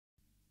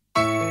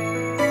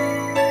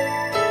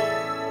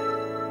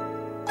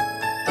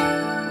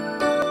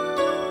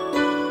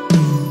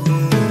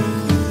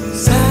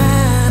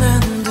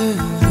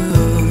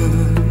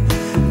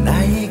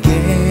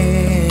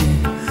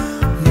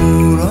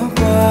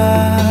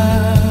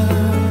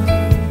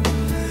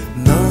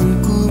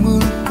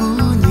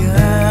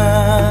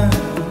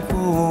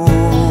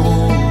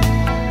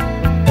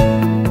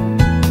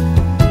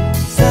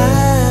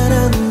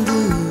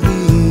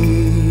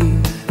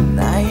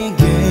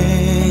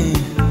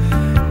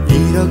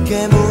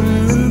이렇게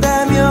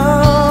묻는다면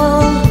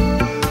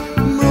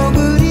뭐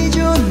그리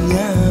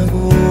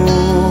좋냐고.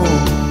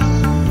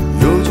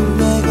 요즘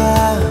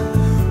내가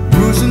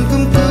무슨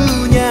꿈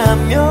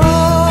꾸냐면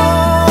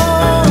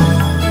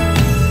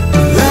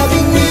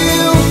Loving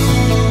you,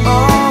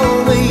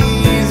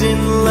 always in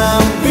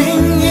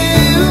loving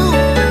you.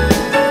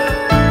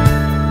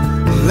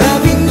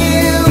 Loving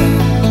you,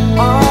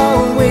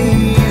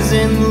 always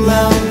in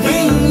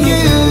loving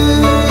you.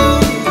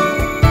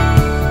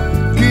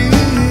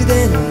 그댄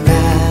나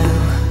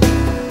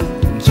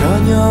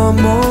전혀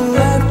몰라준다고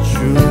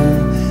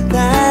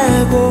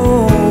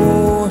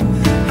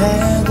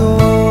해도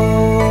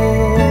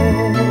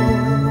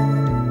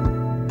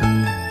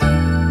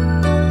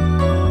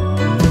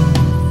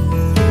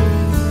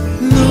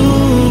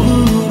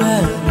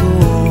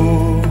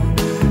누구라도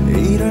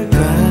이럴까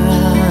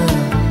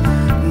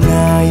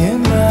나의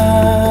말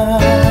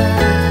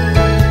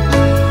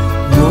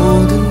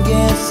모든 게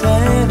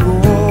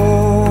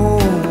새로워.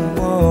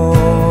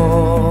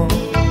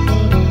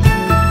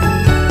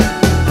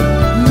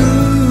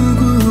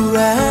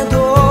 누구라도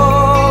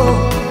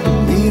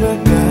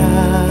이럴까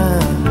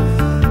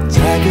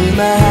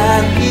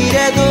자그마한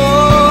일에도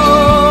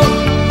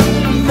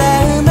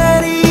마음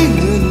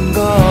아리는 것.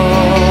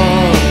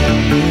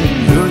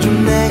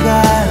 요즘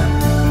내가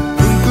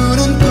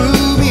꿈꾸는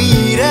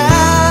꿈이란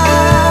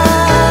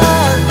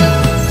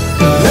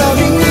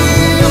Loving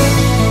you,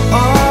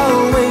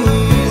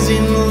 always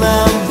in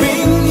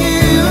loving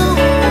you.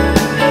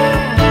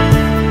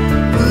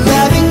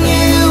 Loving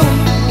you,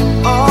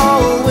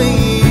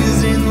 always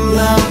in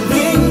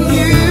loving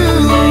you.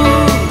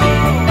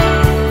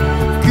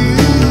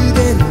 그댄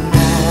나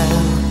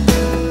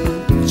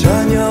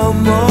전혀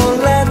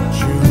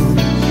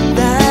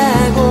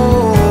몰라준다고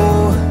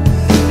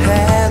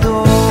해도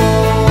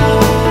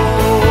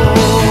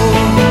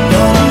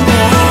너는 날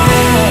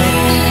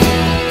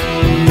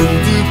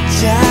문득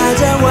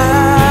찾아와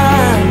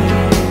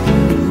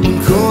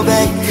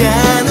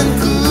고백하는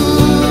꿈.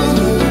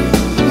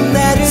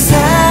 나를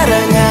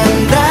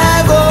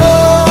사랑한다고.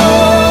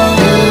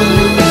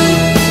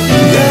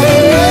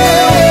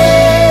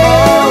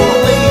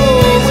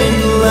 Always in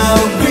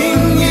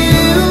loving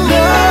you.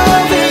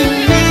 Loving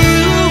you,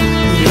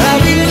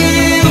 loving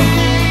you,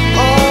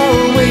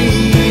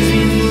 always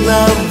in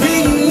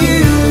loving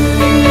you.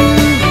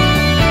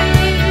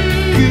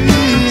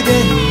 그댄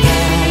날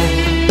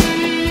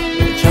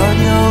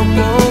전혀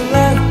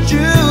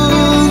몰라준대도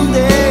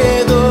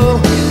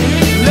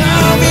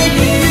Loving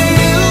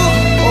you,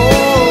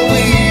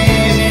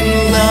 always in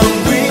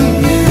loving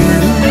you.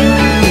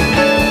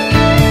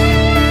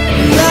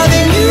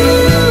 Loving you,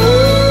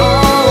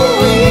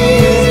 always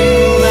in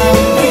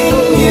loving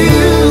you.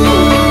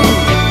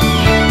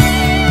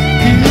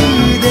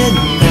 그댄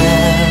날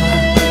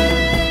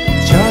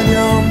전혀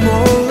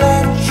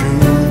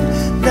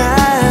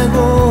몰라준다고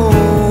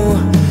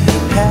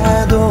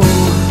해도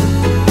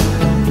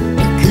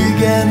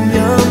그게 몇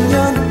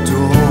년도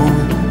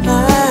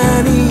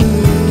아니라도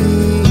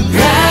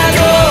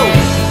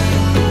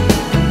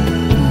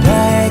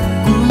나의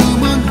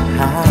꿈은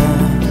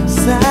항상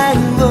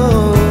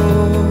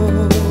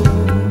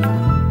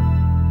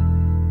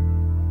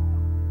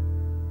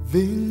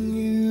loving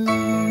you.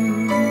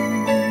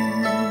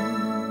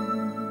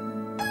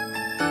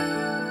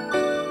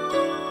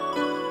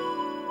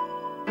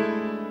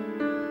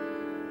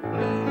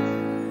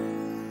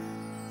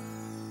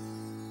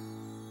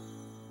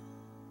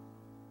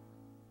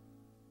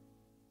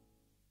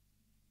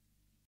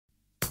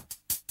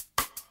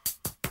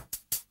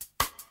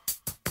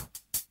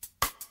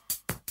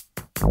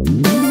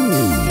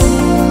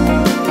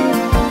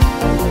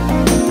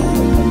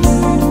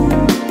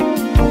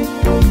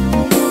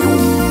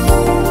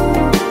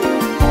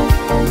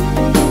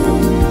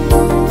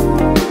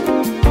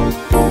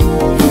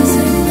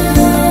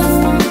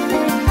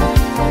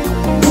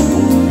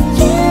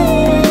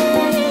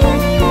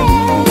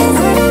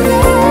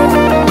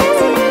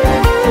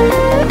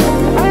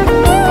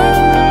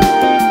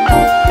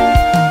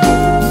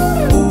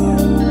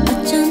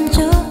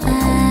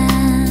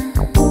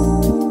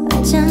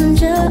 어쩜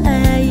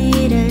좋아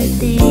이래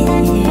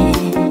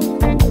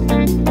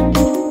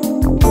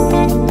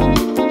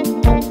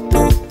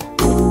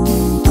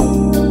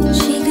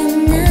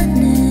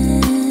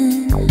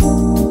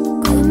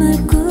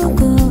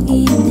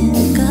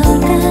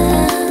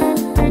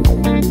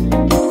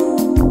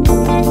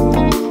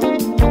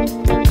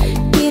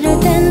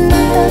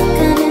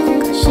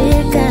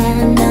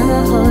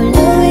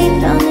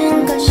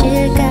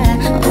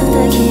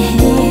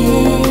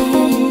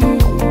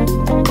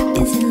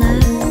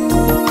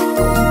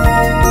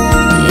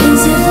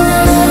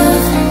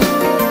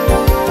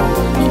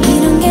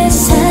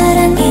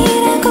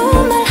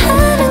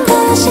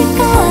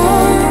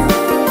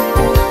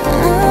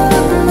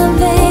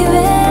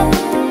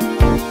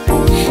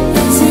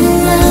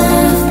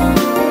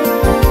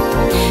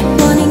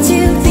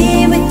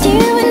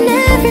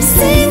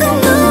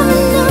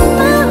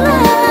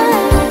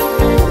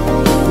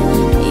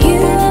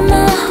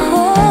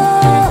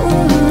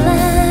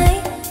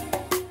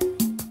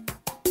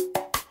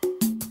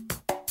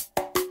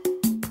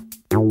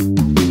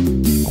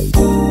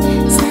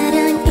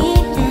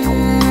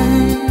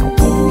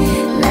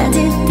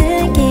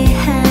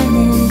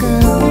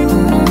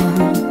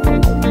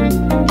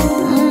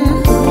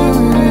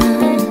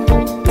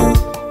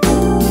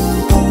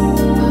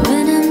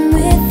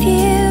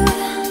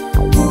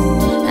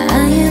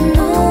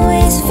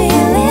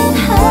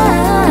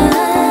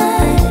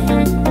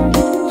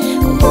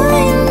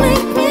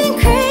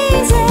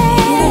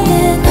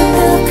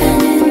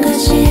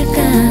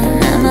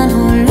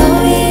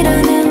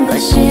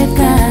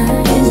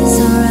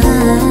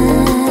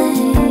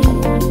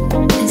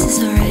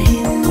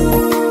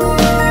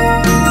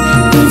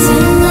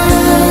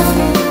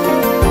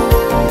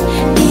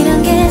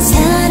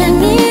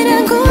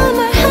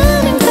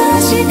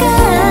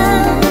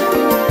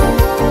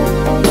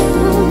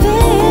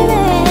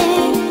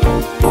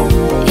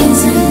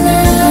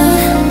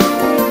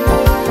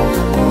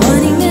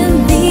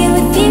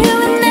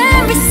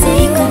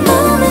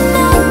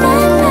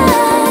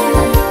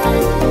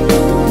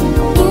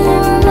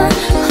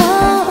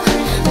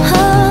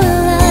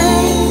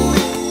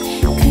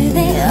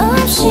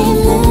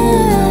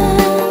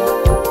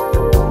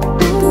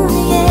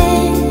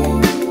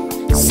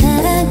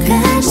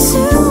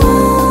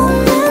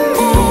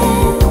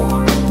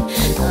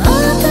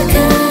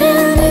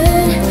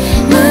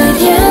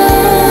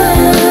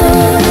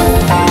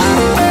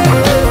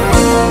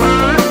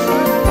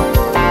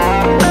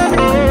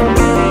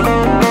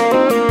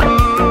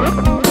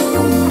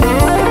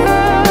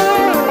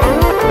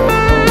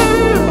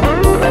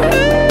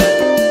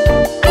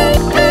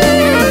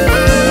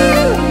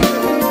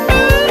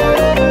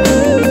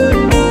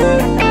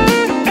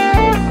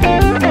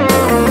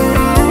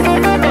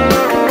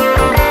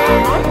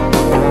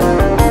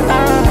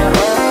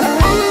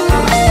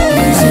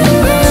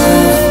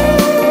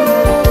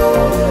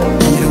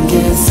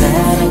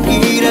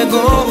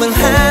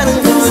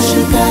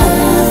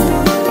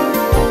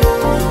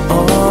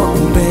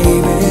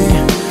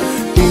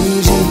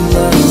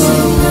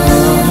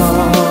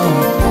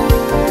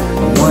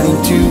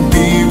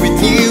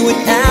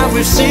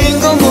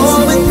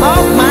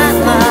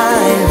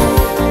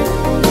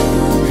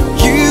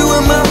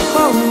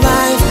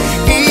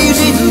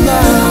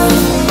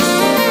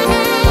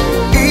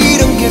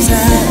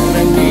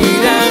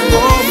사랑이라고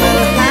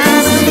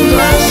말하는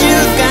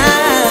것일까?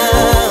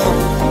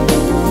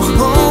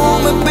 Oh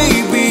my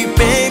baby,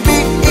 baby,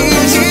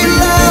 is it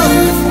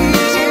love?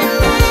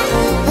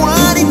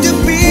 Wanting to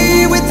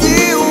be with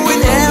you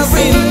in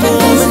every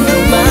moment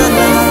of my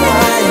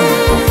life,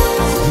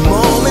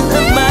 moment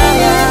of my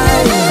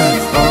life.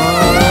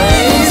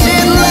 Is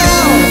it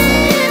love?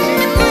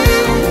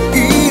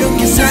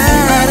 이렇게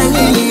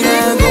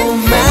사랑이라고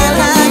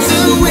말할 수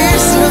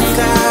있을까?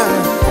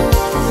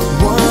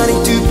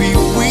 Wanting to be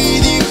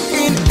with you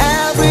in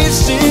every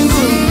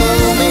single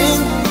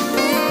moment,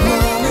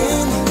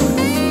 moment,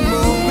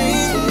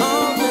 moment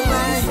of my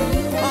life,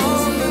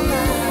 of my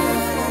life.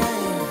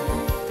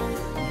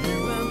 You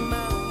are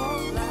my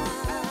whole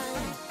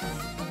life.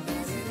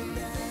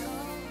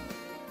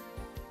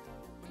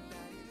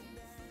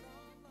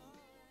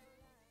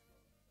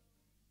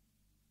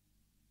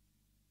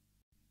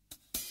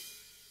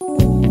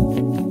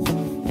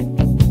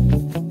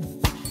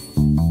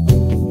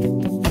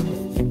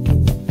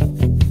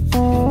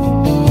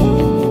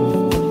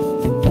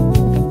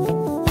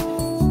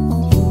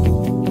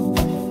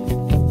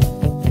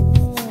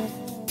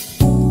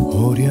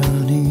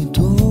 호련히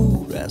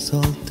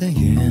돌아설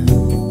때에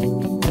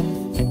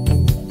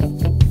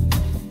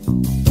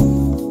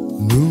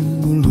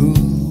눈물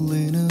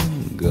흘리는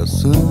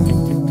것은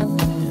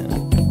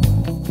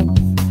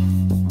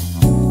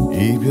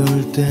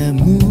이별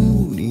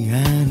때문이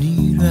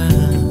아니라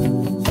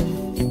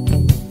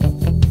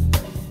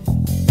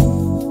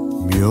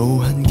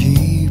묘한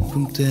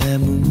기쁨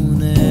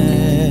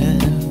때문에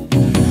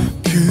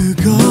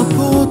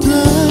그것보다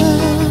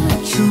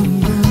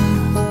좀 더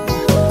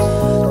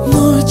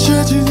너의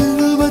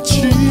짜증을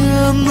받지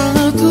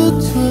않아도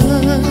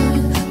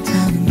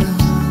된다는 거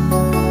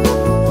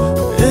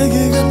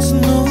애기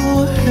같은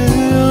너와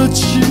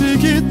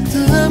헤어지기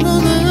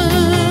때문에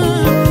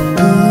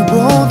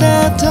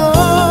그보다 더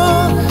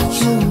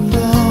좀 더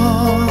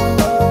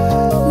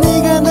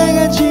네가 날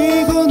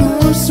가지고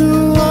놀 수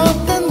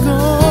없단 걸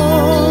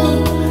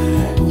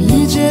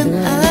이젠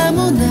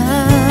아무나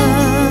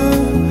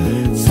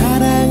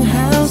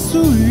사랑할 수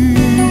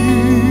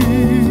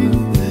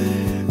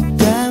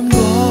있단 걸.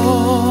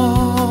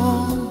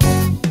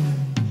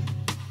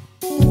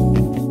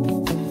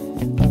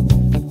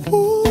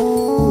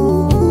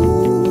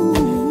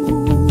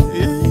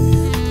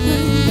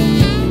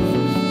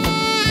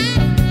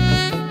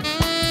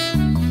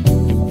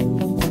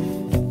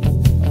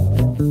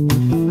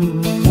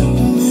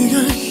 네가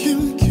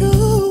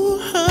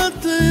힘겨워할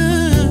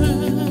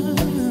때엔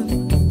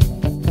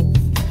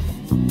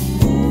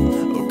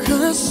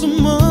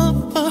가슴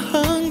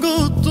아파한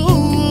것도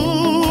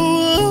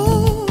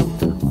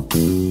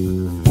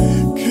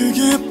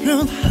그게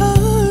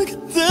변하기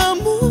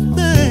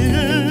때문에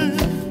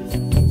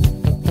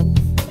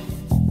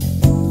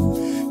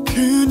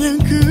그냥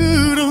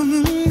그러는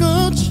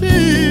거지.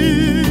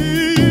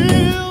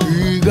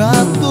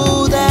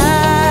 그것보다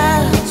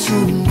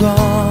좀 더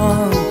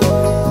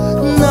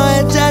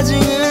너의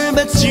짜증을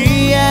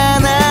받지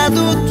않아도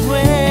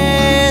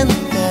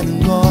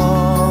된다는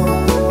거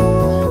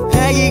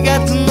애기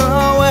같은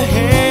너와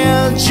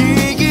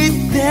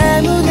헤어지기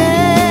때문에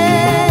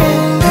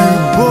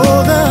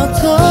그보다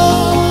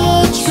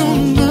더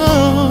좀 더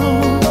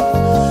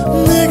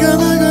내가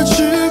날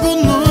가지고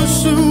놀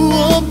수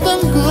없단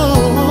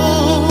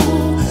거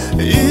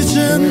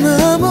이젠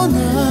아무나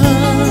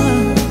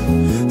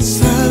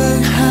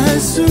사랑할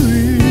수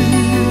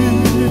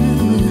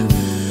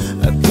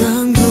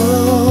있단 걸.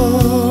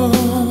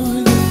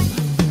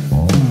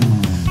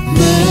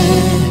 내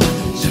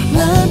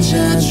잘난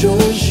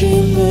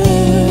자존심에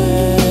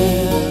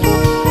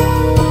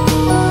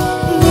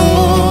널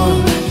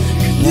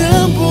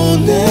그냥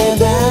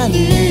보내다니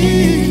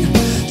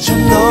참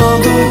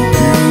너도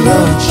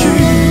그렇지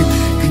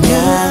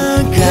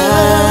그냥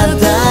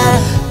가다니.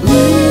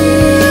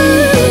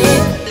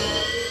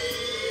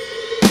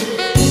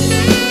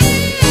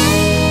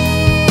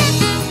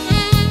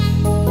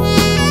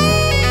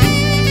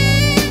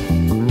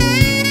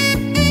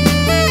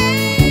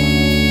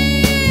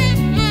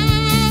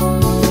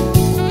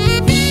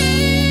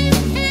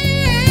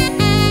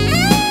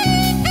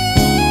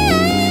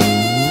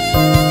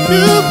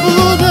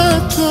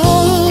 그보다 더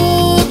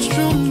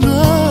좀 더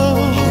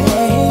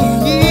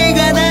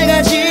네가 날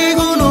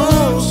가지고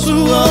놀 수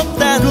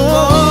없다는 거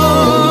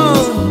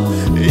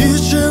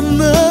이젠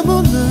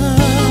아무나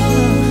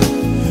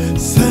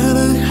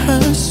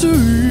사랑할 수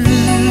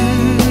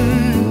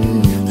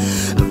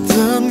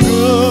있단 거.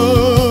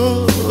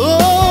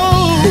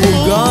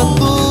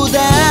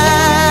 그것보단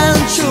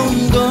좀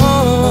더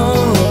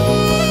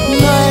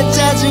너의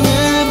짜증을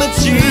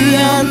받지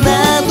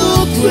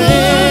않아도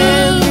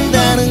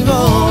된다는 거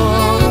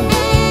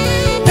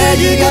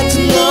애기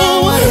같은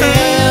너와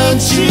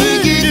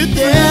헤어지기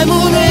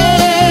때문에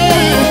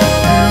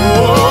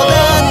그보다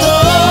더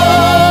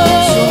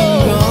좀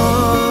더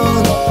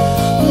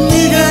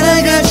네가 날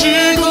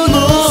가지고 놀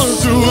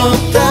수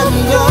없다는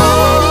건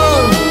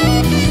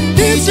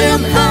이젠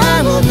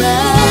아무나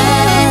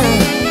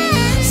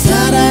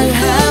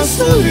사랑할 수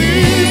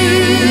있단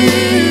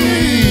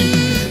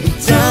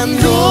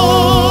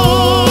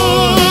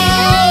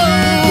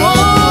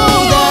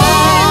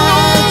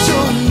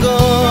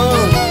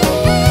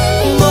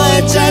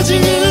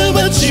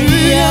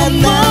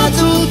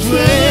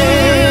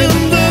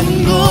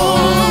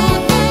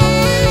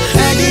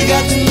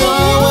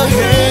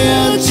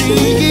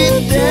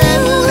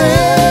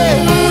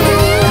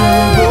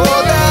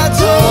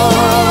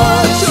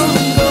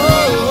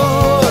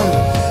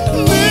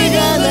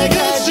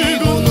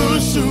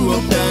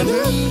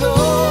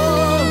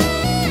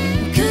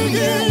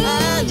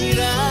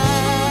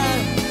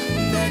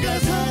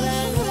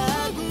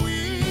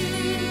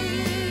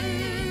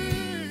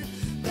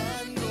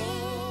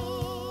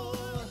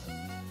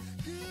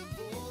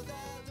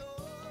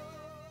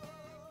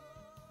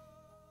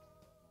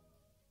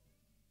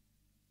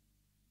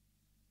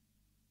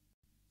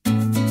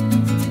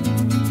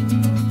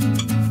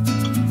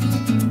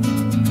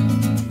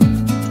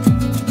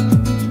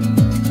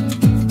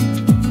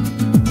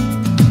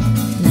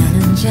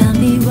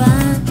잠이 와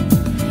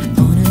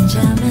오는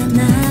잠에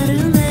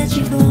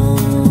나른해지고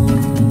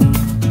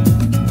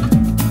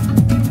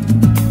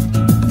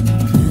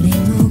눈이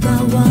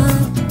무거워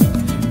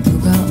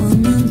누가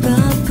웃는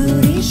것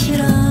그리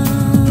싫어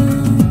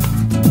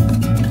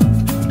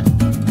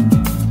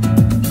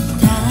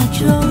다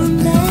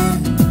좋은데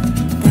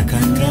딱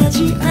한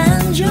가지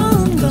안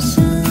좋은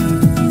것은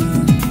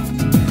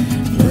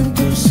눈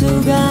뜰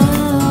수가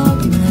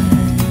없네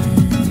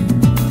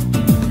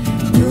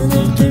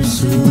눈을 뜰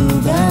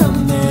수가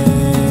없네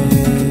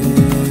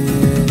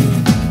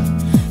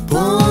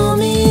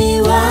봄이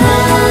와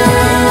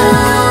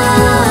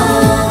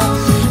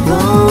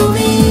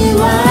봄이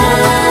와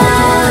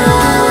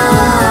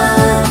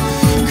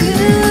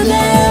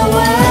그대와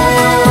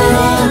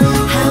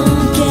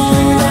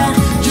함께라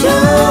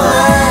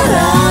좋아라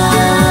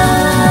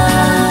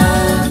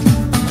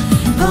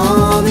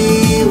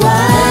봄이 와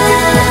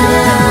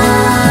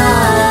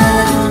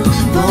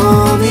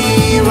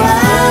봄이 와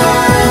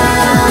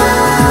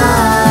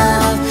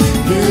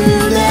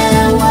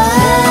그대와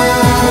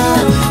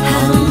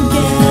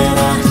함께라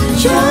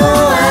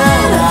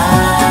좋아라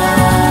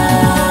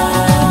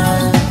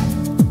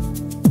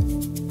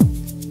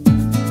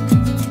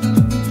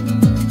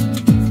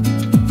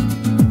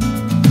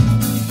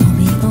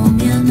봄이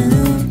오면은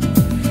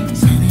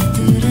산에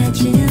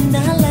들어진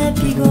달래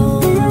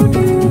피고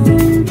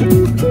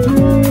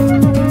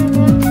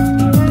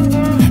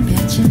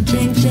햇볕은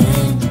쨍쨍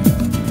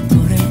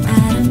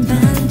모래알은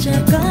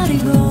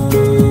반짝거리고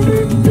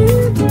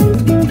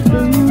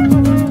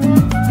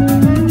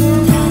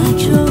다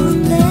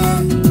좋은데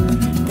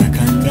딱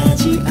한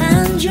가지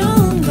안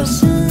좋은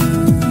것은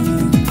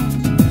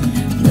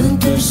눈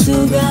뜰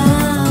수가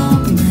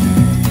없네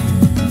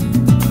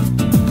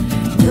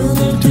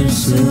눈을 뜰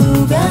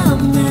수가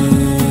없네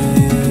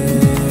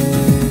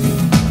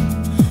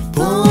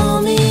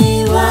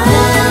봄이 와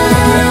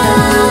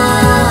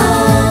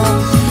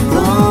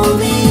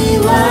봄이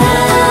와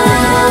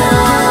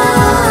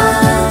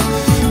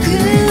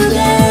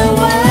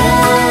그대와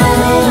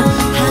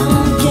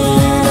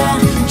함께라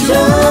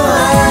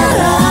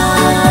좋아라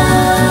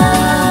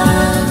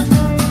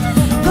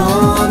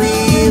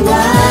봄이 와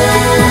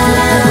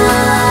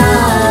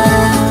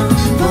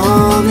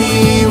봄이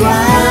와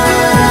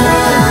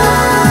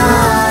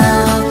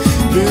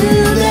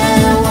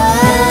그대와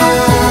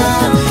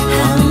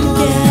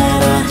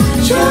함께라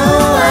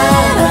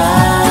좋아라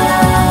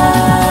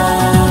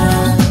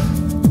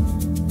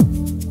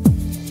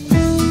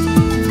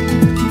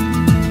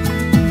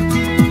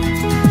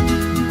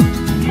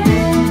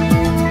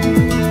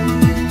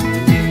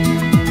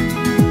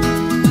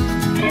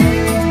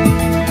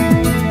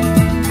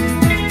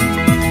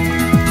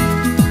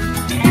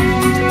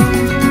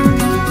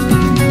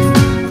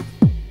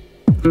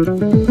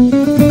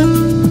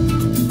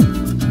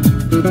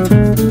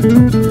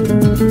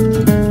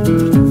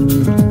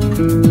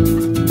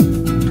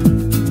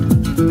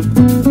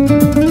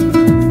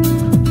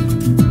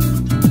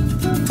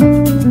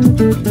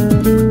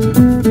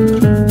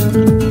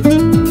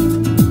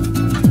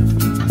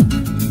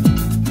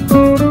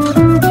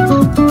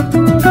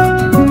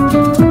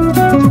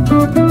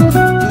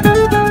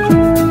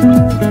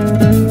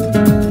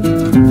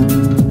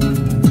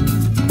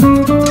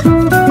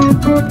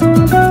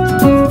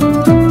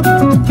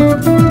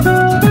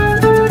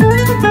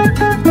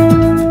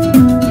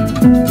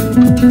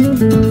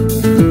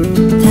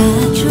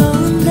다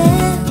좋은데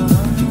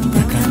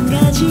딱 한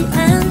가지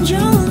안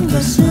좋은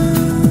것은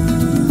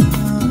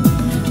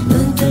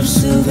눈 뜰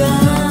수가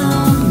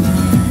없네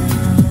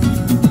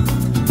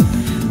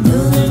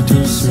눈을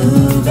뜰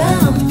수가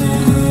없네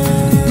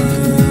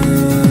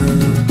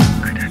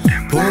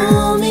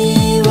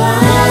봄이 와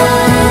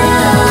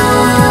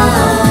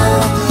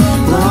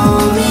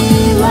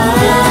봄이 와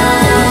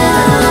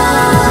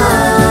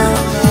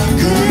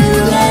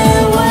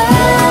그대와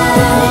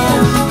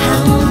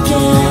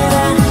함께라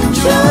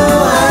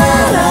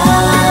좋아라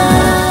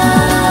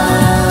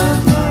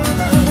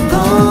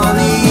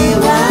봄이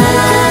와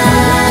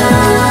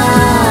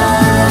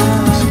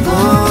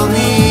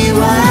봄이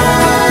와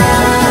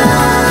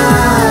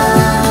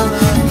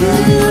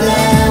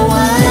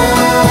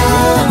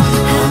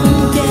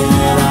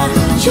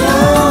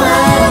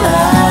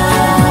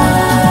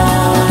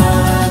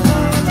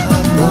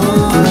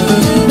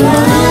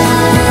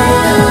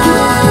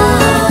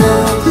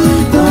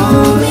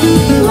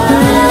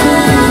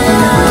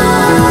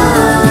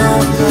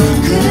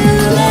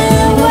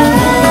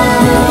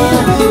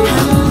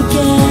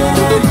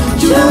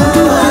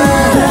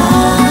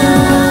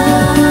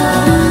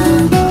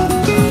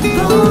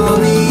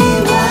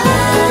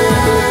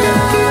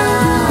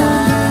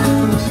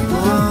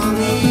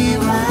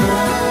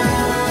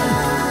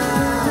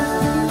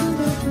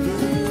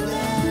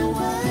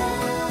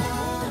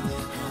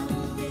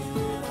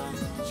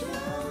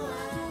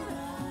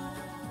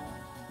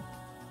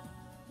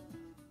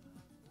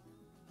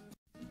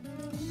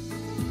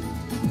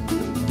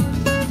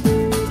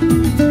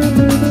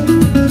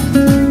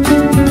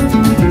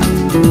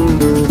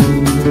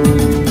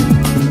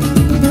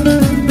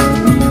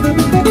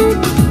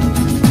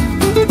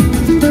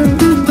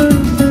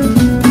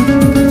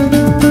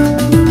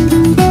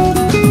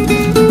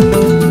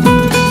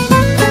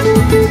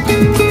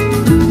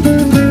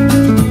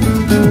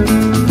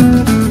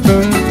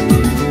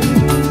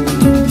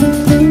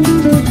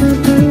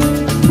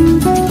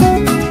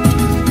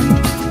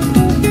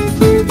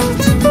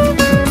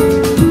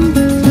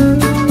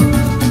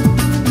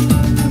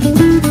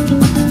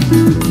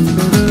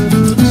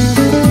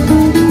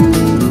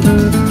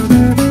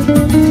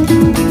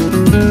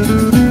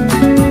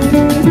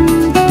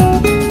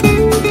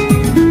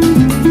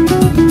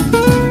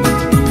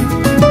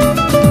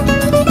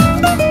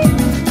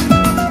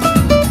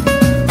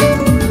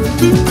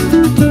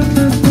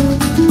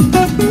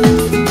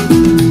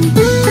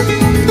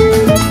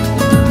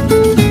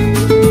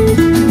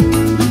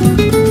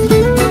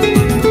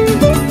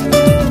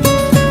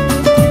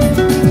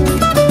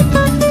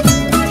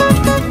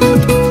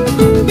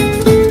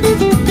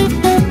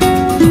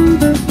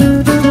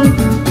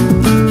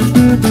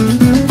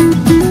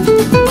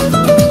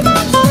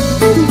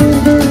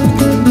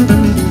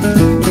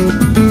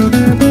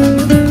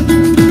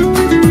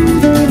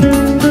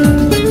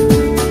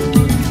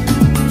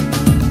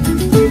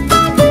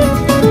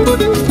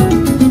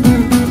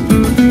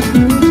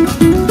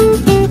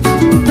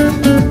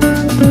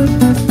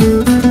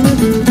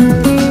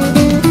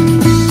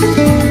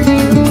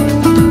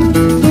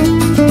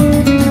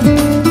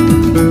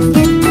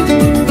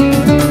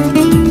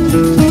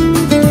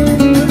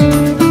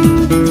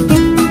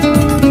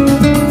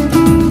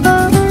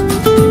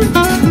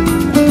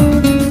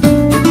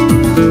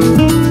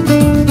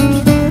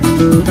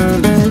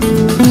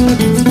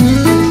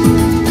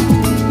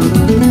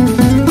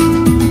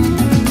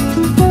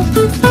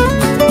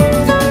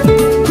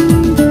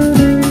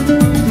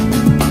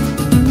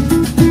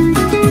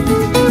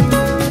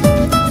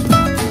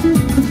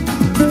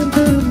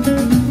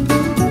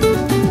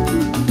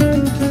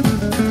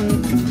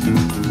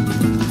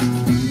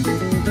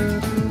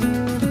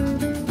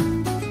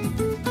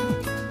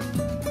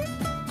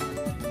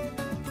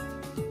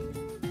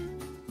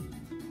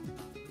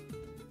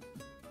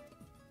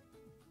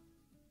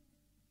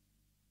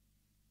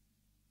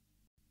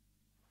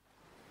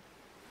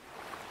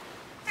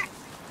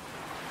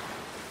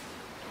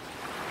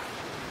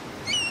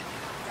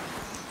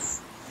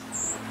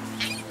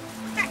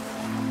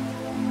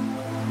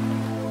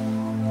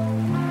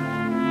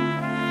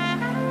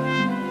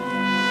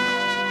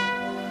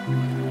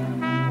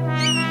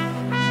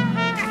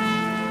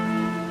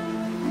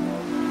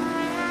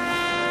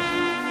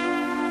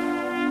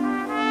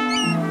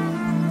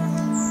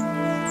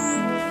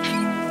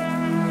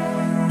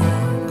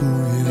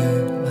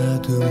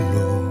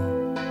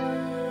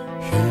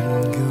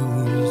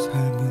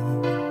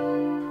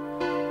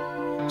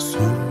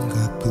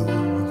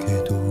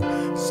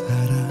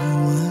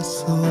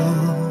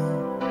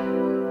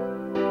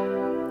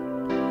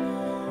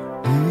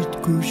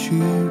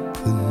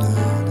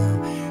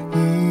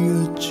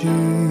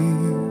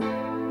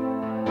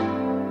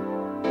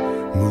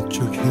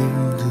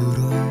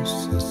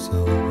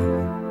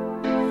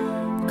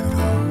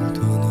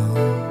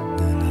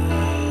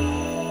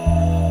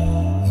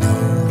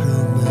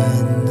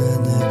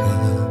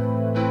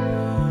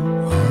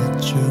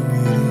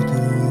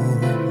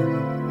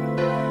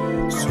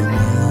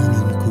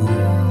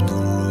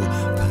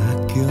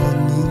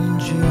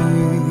건지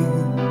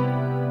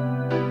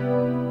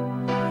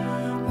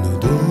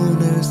너도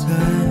날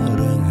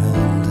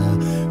사랑한다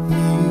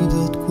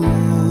믿었고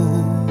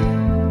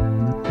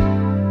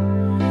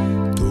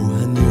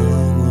또한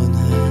영원할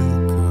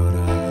거라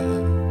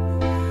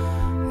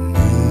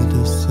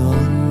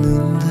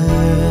믿었었는데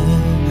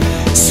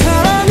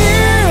사랑이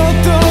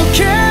어떻게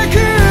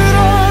그럴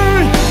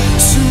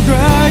수가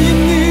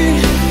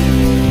있니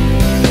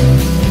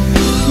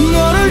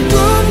너를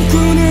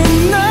꿈꾸는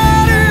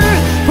나를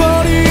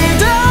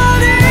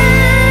버리다니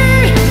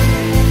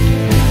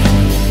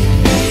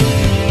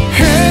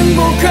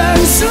행복한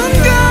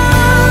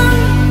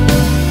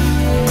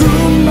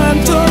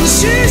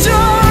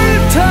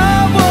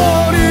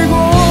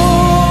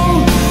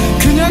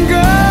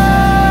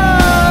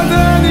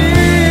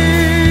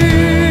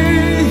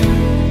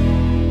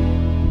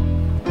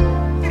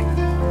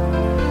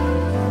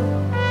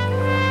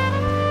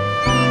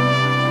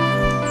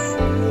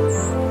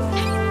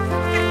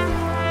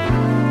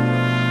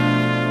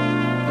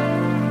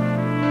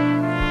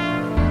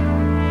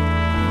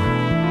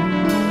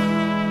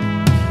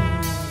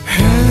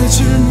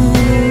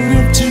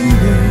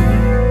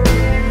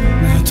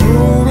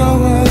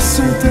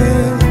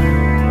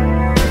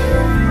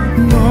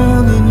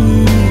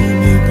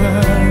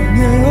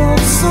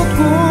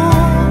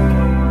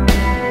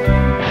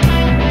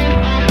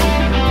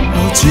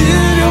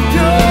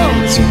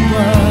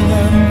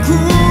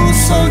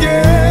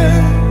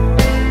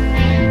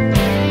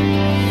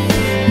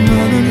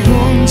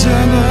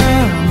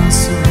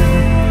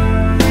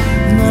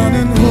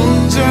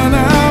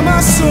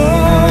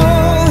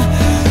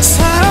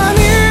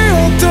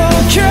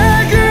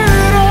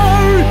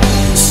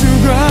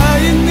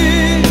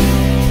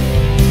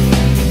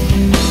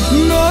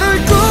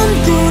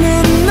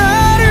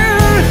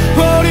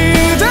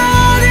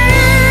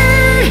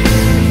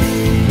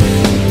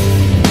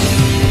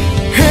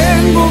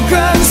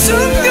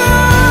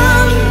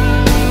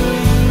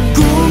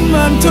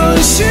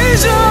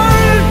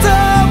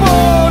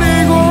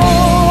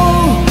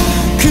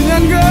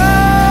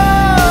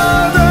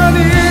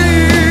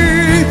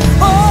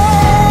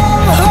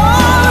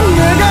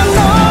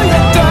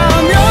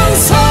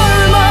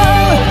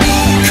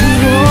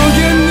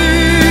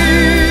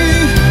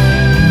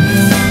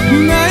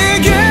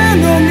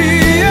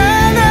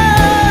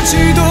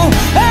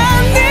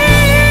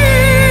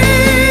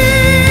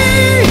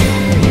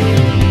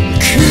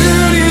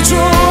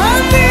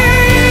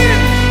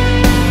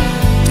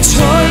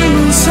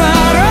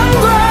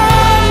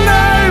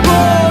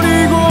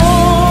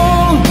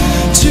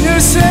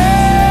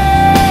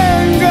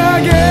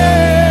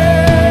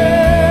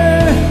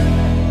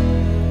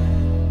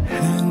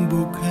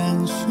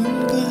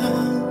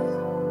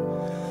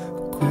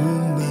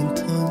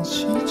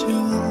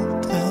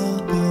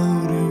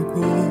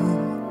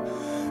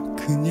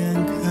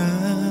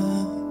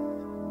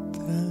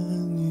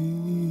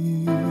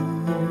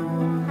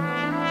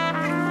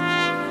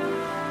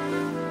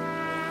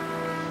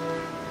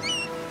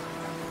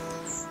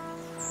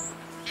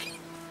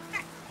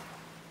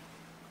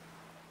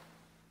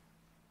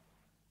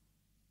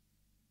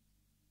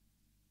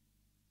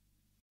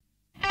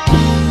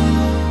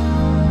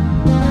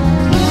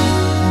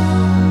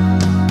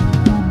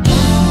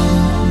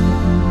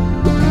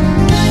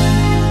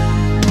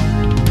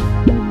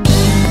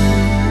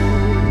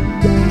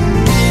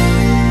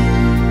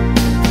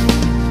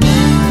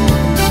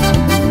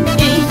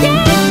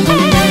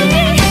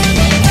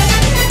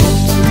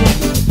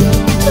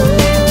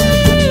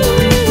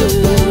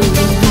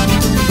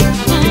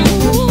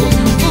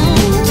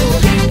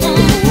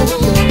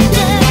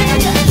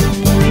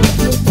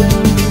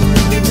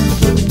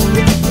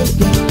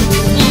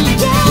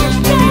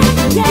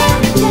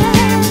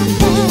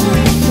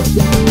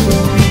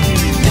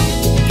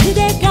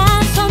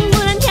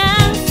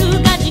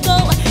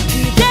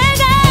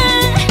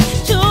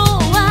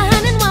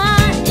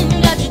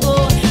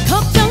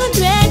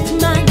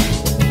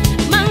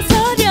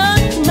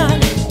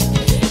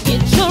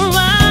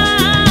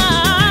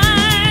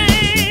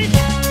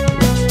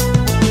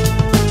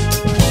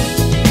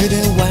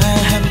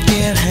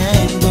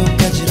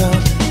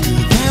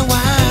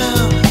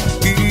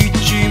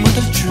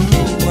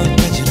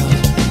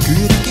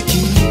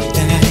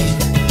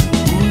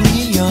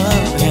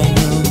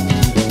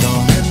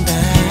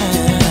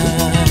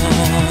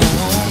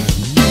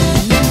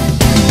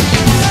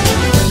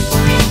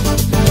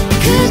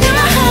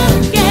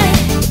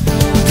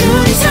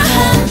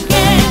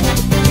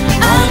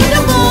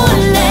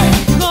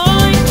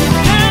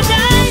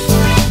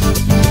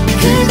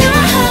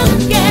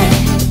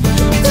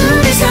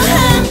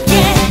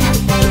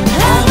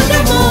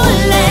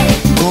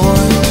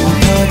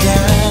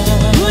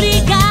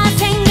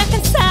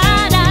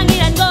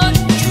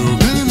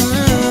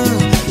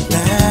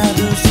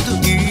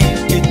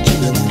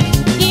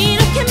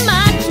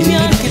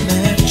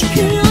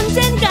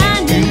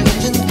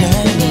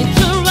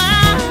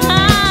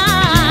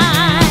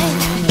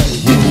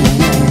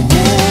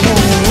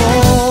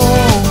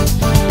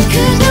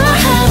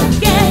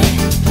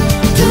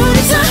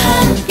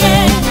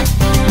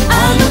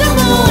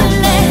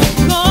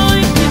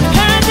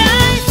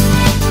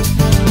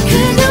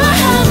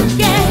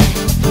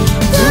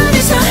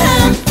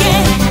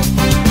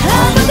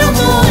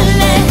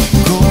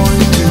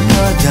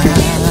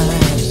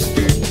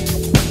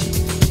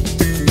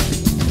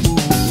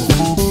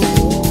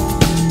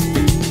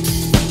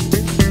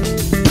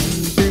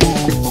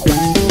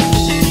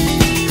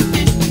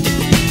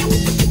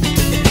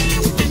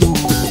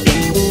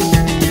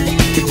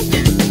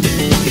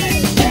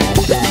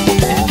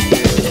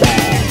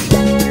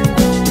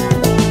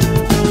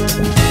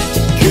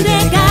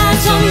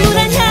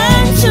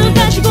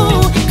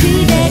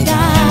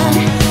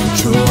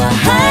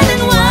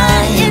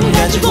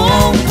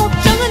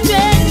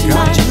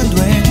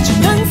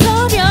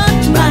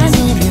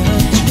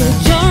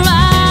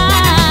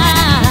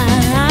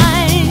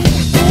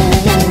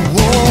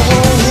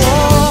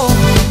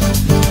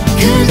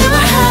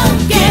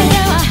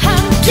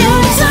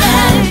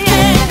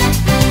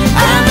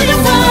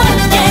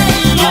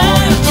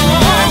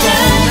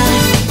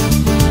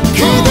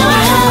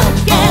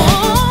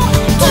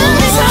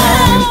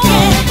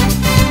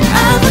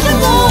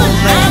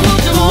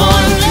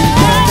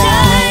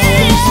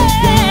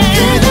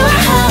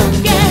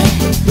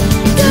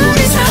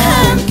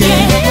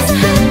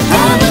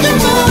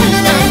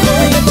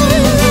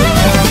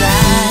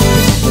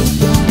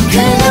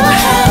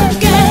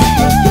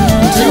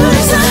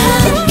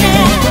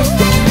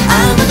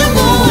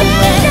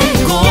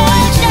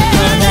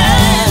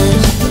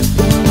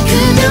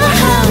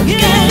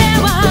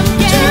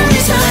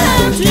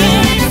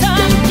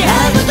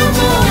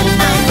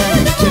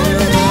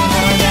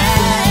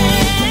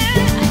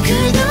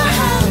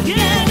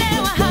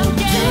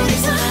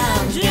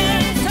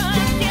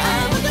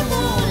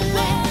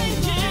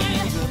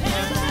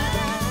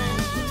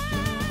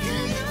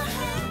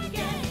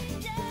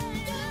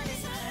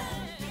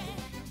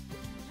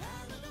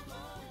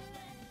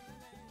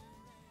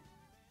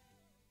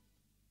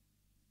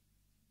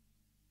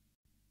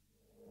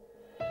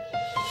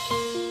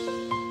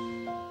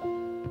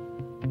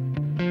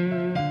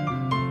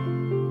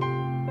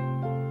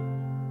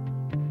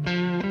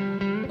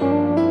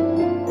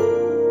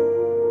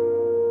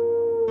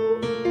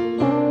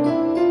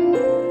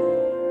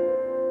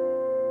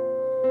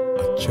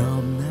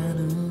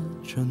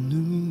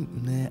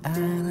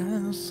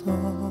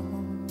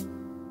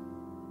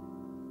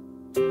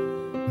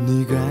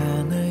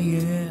네가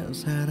나의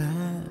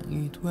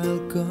사랑이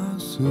될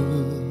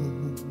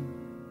것은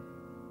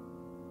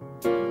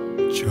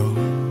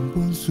처음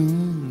본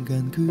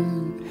순간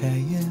그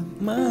해의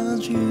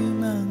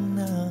마지막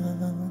날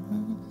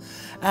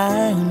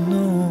I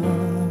know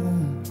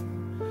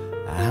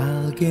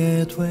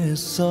알게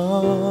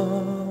됐어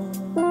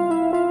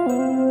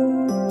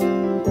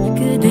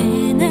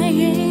그대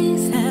나의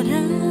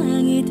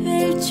사랑이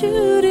될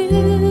줄은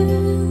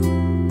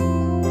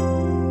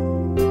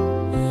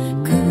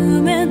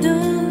꿈에도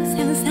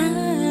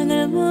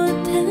상상을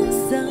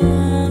못했어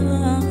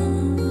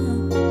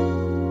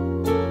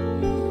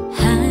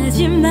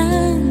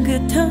하지만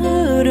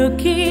그토록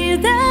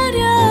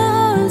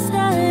기다려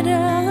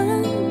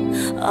사랑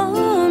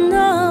Oh no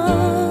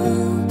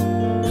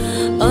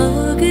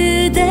Oh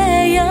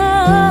그대여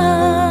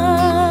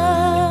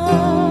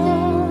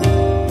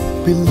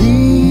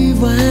Believe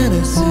what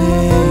I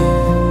say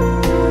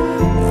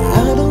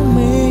I don't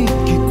make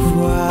you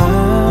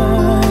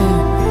cry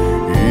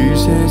이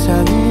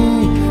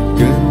세상이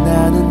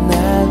끝나는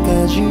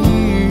날까지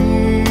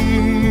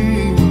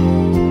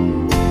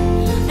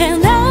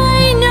And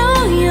I know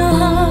your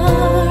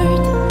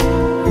heart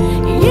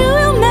You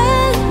will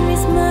make me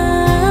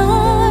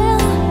smile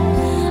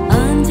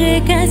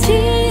언제까지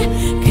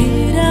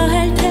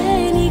그러할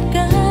테니까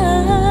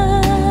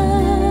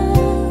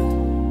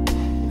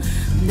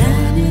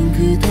나는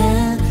그대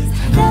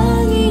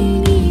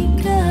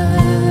사랑이니까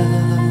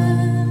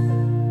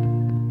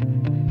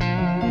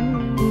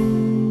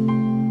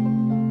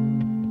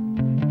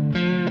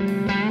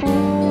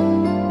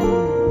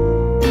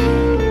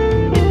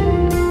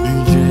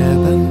이제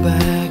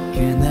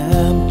반밖에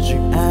남지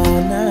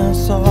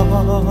않아서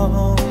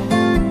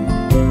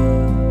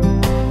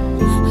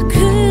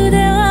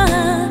그대와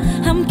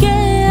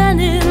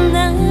함께하는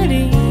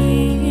날이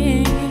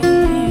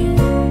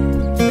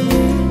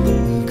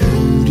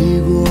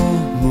그리고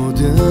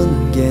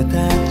모든 게 다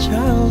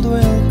잘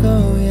될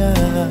거야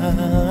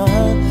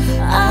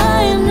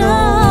I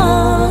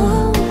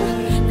know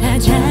다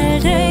잘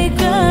될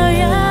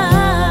거야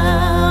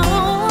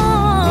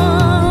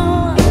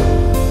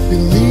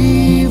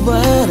Believe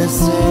what I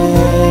say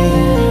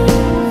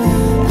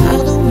I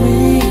don't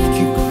make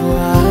you cry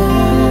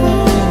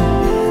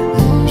이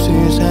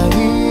세상이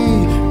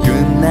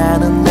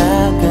끝나는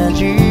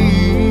날까지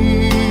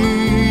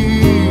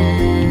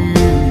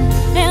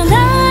And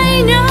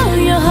I know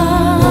your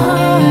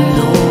heart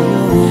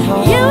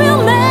You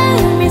will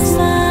make me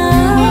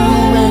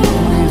smile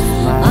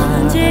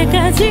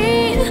언제까지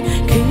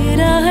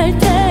그러할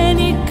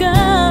테니까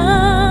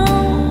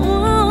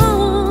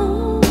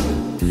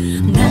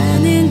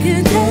나는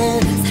그대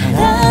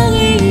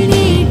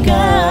사랑이니까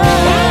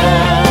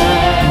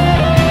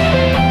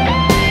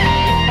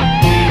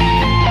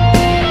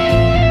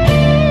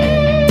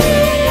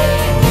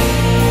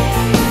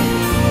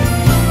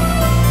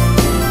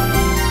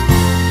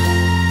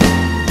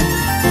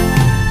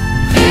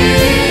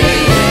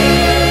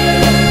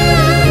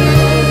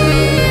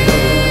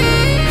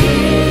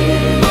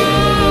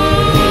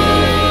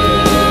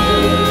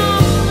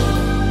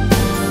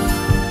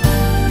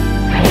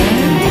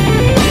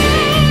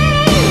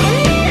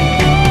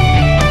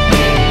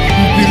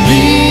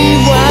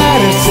Believe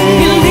what I say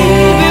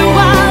Believe in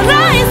what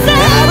I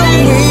say I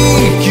don't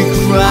make you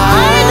cry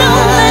I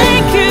don't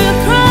make you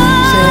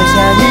cry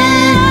세상이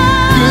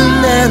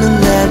끝나는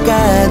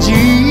날까지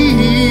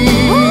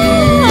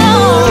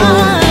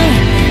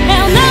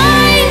And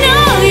I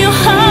know your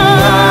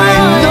heart I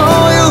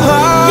know your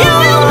heart You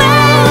will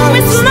make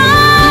me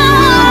smile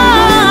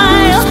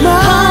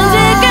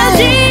언제까지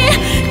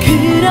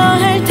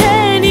그러할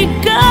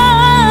테니까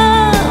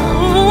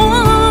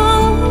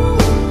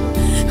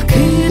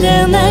그대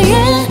나의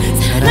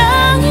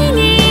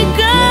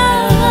사랑이니까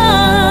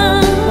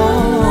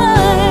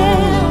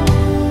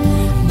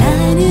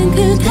나는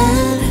그대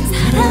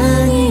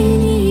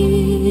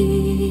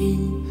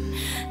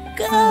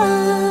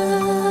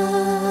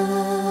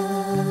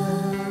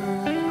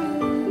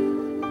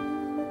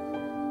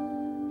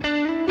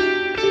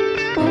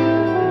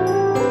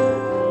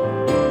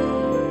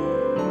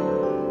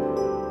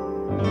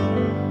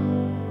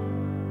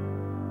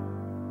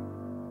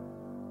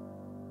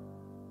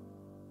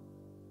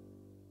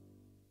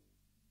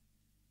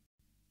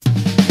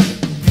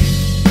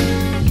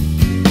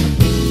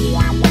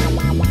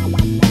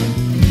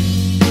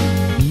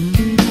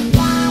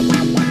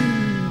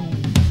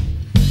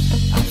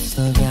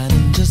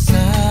앞서가는 저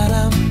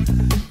사람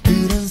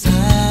그런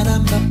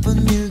사람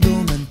바쁜 일도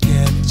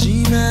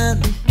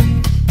많겠지만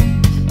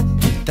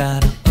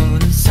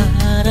뒤따라오는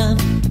사람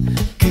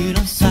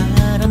그런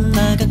사람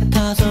나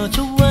같아서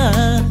좋아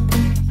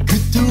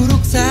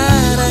그토록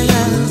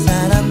사랑하는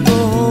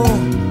사람도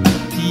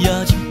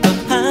뒤어진 건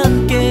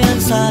함께한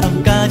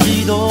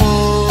사람까지도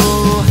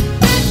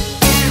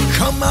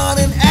Come on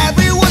and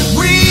everyone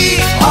we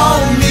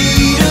all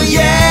need a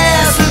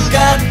예술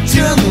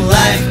같은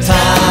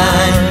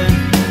lifetime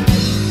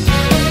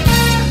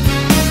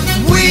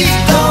We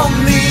don't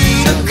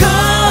need a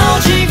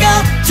거지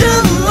같은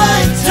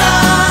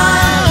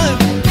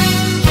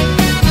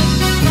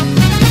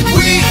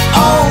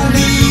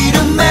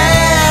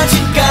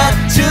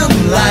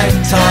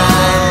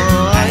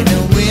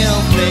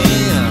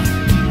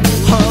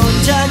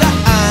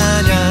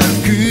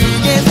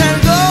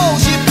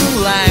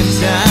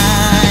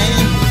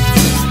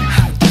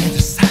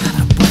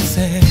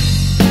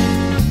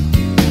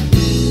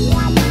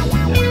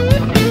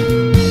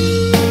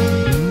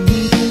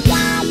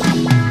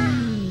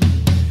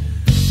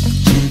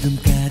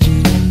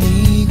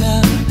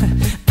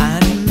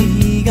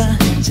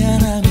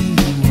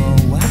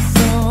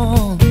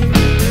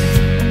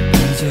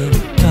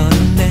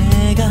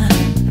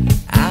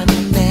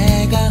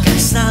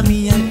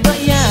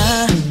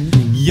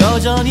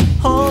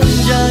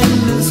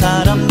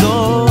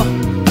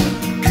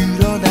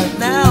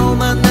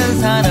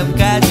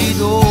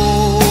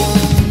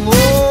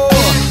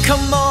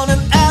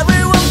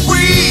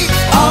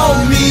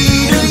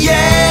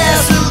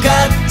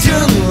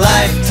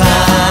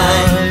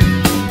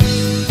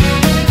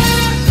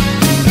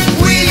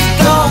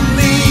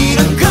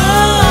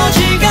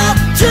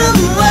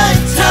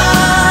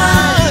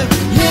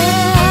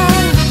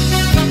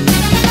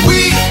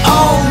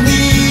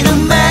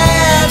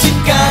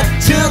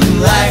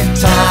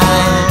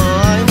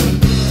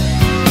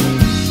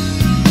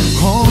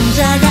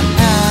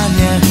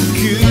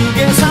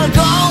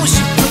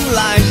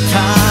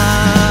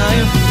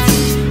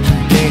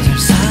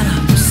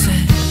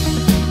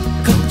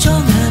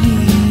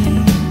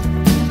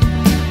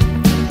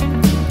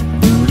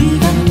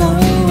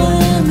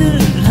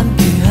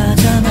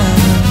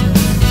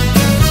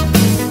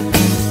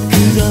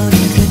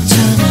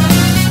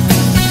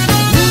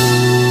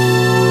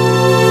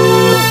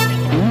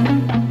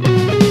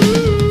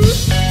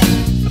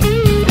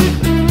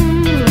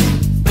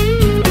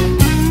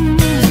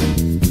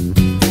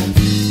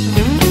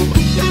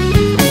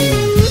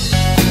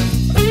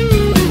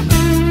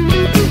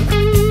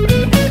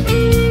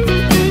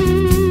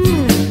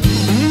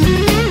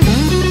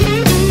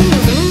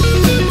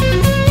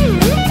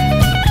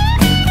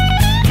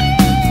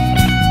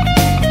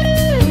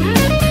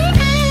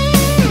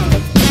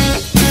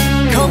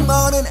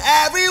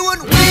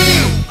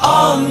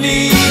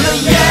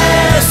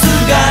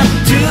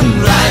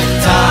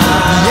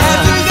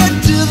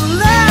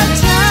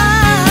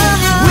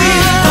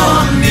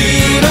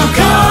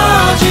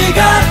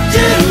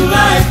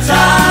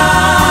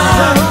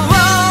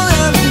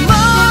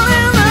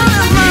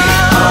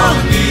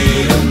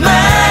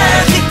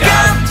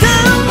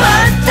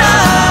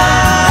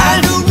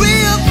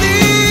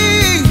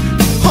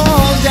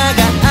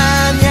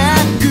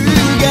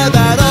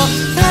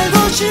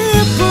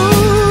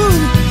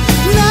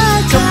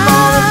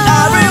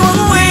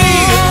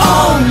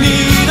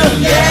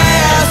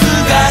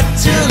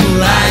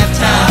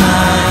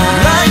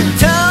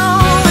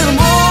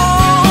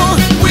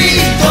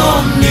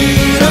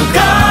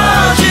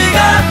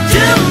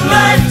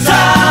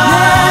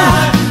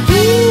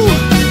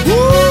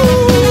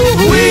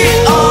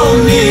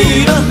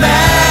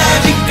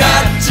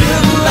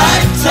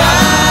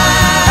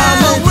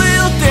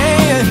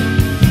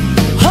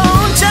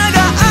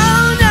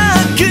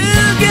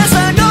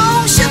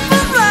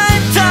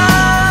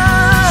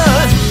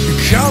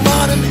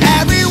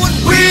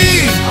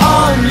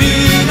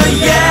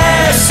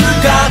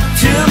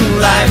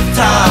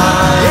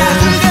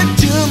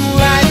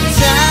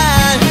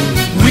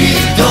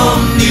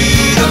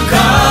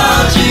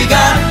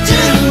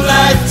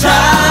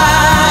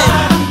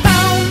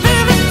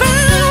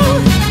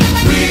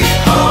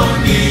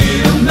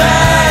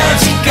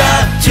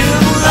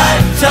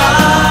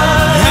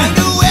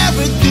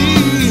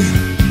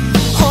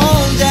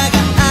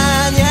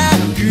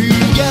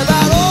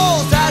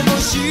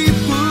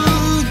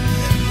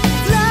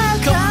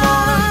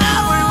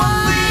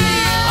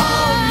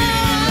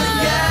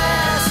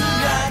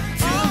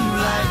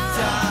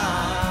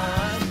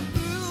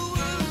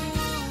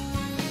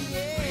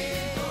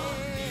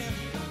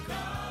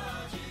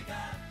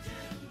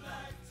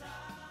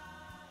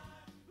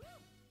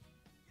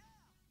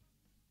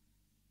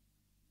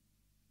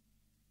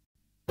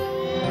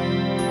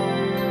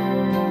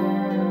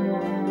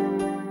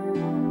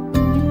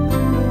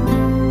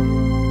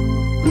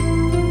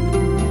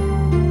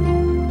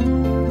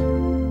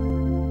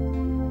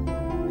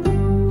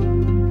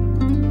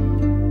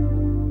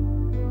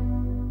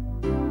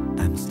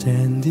I'm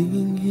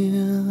standing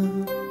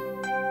here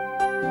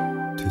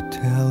to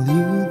tell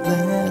you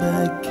that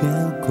I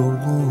can't go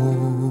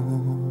on.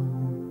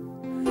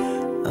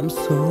 I'm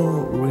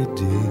sorry,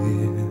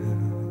 dear.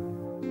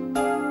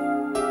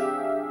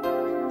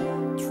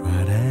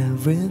 Tried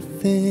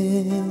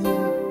everything,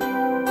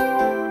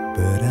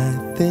 but I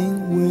think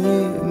we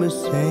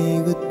must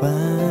say goodbye.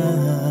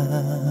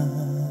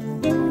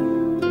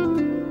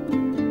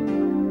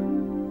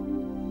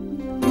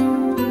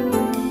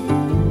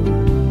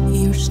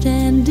 You're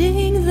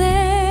standing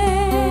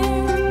there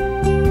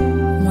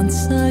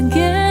once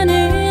again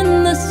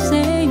in the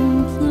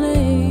same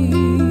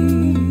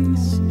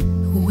place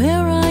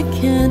where I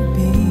can't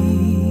be.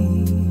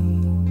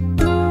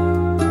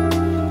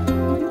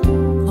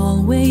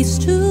 Always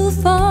too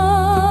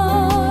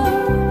far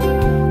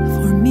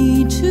for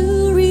me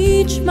to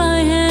reach my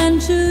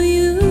hand to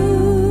you.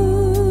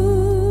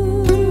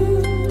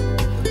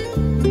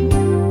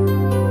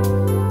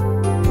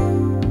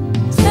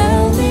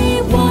 Tell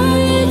me why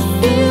it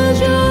feels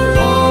you're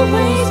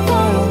always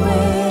far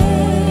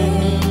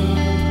away.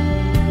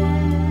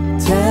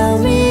 Tell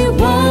me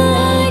why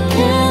I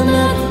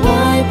cannot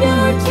wipe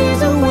your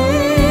tears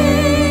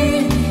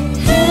away.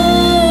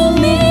 Tell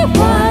me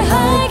why I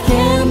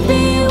can't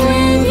be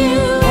with you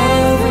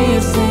every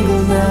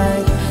single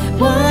night.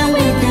 Why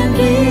we can't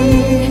be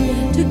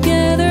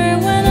together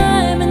when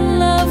I'm in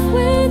love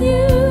with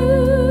you.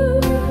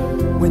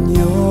 When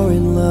you're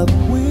in love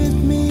with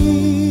me,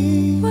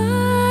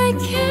 Why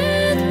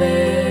can't we?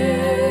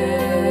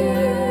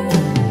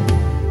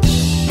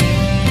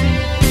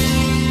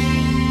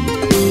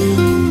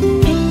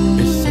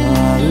 it's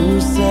hard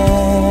to say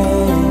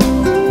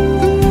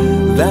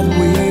that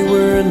we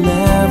were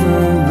never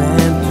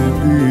meant to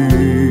be.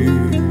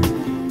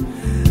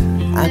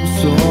 I'm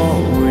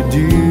sorry,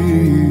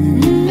 dear.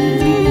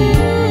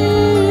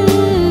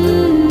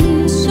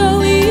 So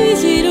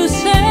easy to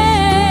say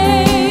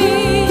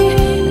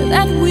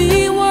that we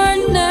were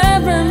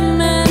never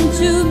meant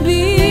to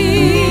be.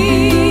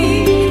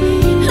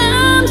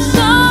 I'm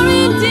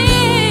sorry, dear.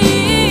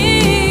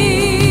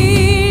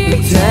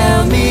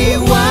 Tell me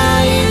why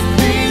it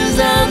feels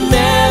I'm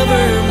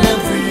never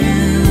meant for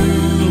you.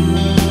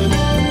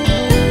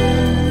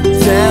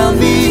 Tell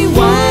me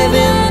why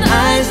then I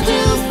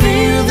still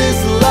feel this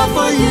love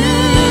for you.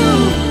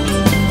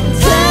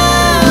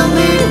 Tell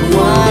me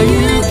why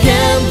you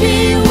can't be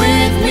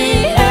with me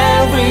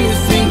every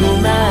single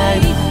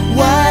night.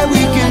 Why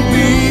we can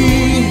be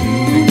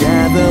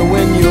together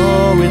when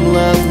you're in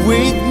love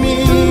with me.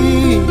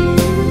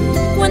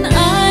 When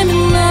I'm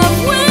in love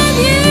with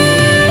you,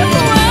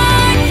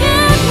 why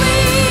can't we?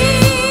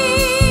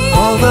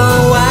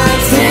 Although I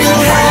still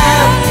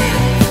have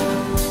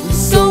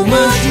so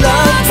much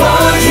love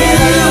for you,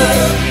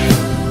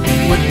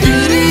 what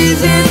good is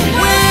it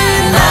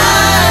when I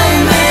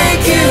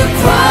make you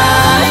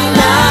cry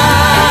now?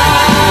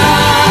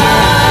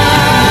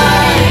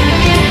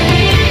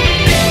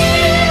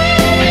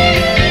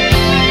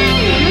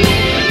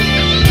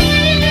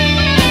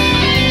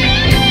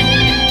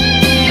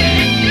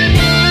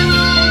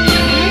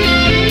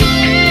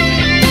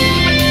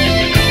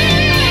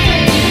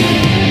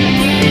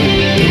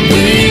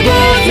 We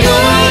both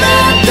know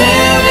that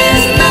there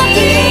is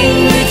nothing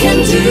we can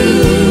do.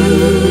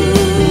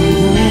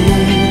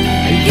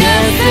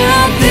 Guess there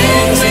are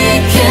things we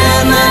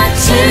cannot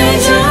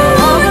change or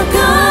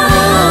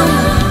overcome.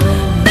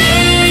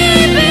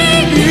 Baby,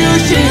 you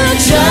should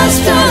just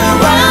turn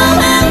around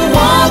and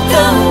walk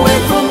away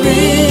from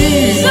me.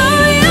 So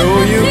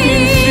you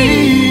can see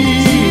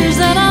tears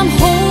that I'm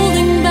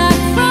holding back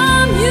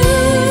from you.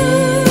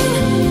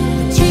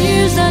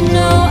 Tears I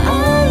know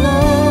our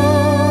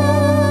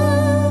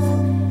love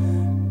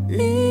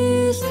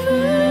is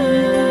through.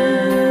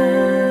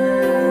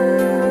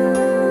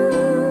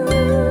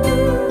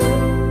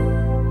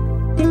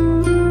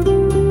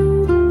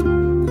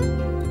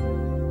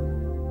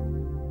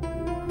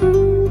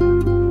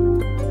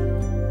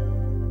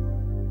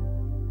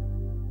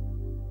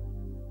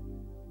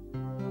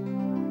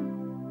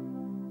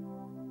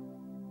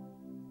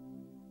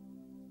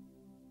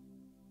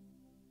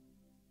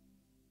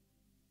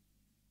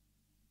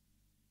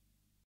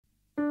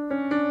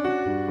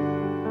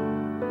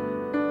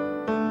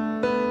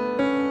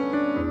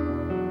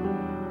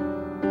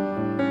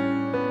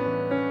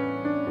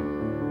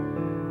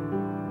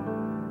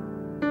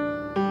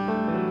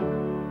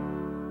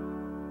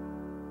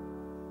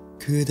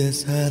 그대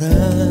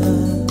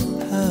사랑하오.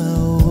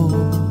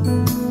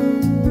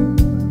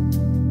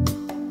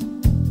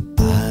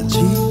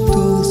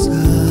 아직도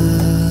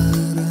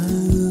사랑은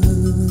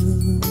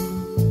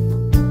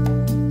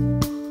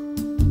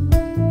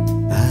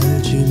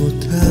알지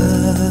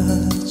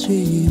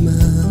못하지만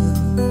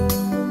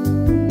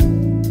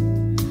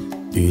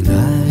이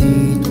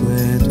나이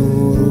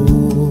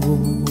되도록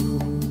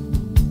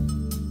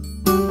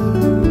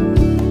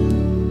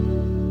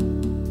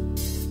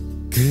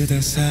그대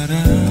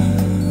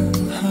사랑하오.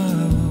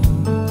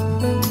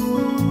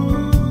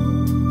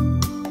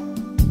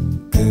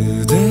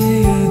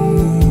 그대의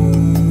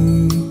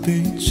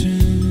눈빛은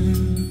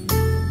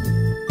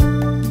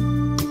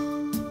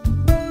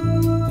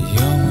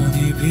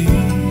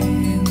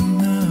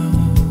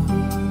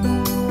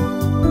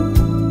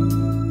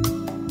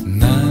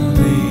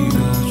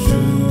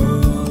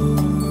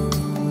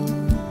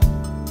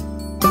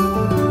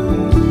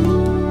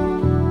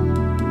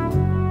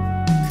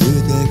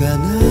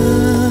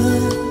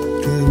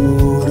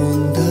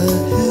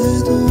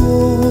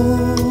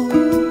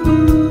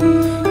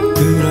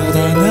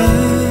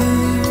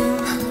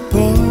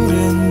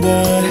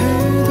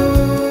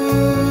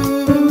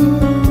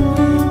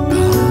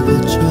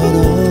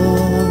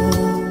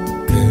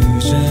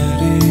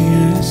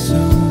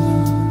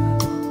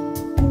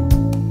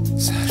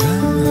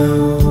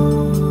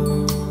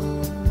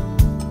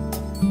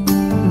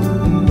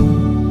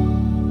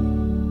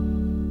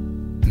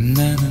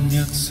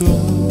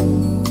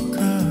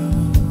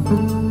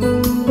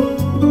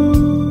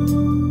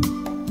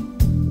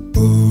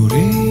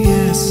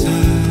우리의 사랑이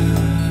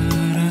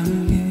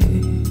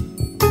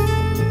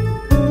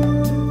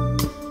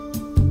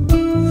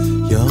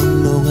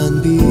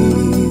영롱한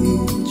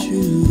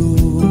빛으로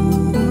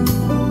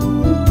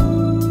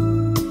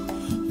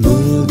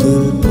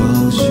물들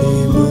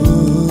것임은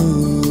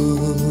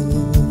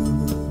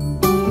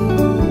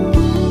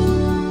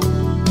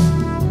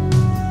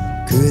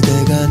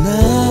그대가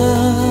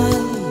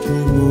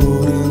나를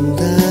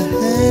모른다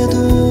해도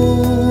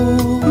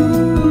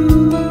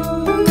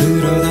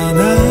그러다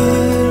날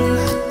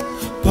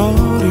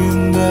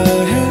버린다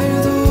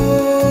해도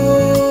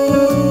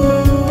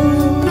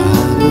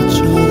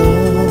바보처럼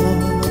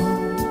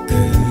그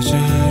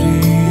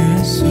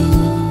자리에서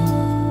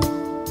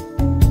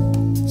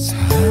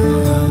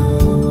사랑하오.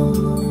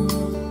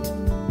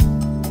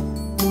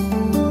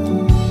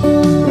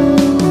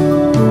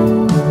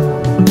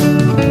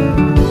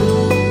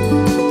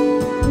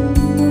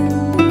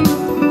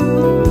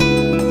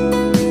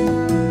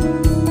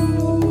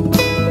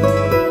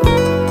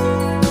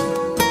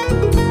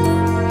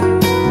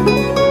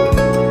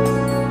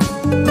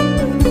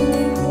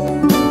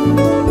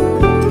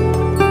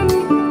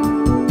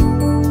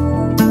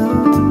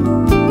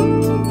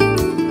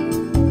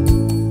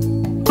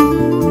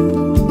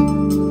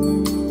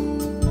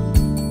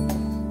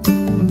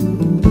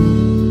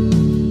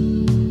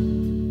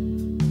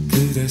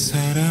 그대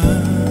사랑하오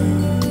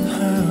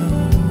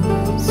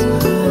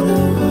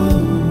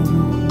사랑하오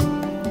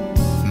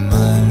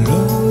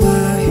말로와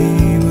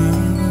희망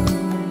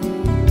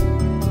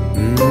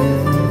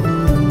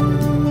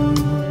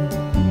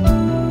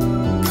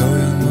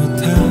표현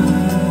못하지만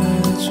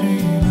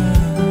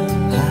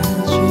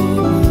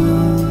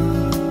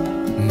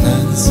난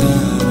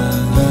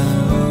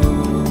사랑하오.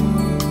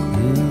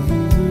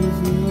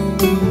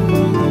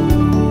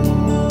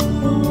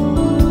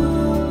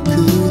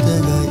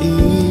 그대가 이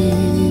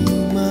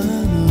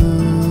맘을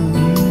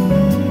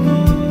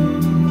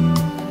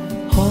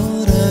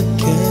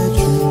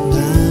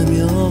허락해준다면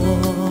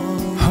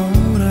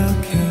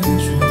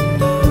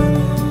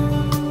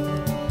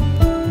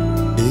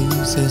이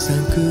세상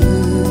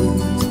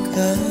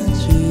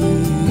끝까지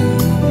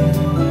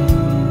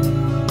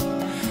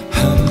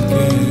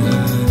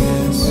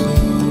함께하겠어.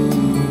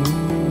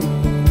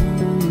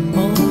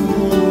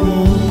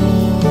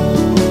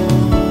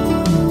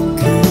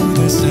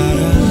 그대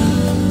사랑하오.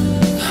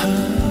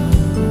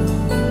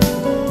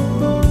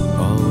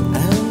 Oh,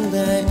 and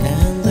I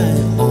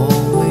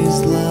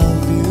always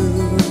love you.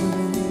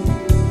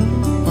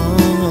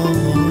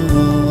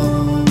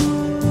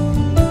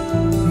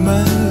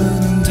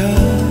 말로는 다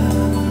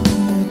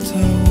못하오.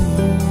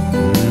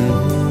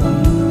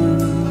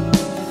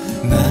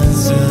 난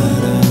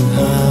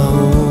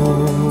사랑하오.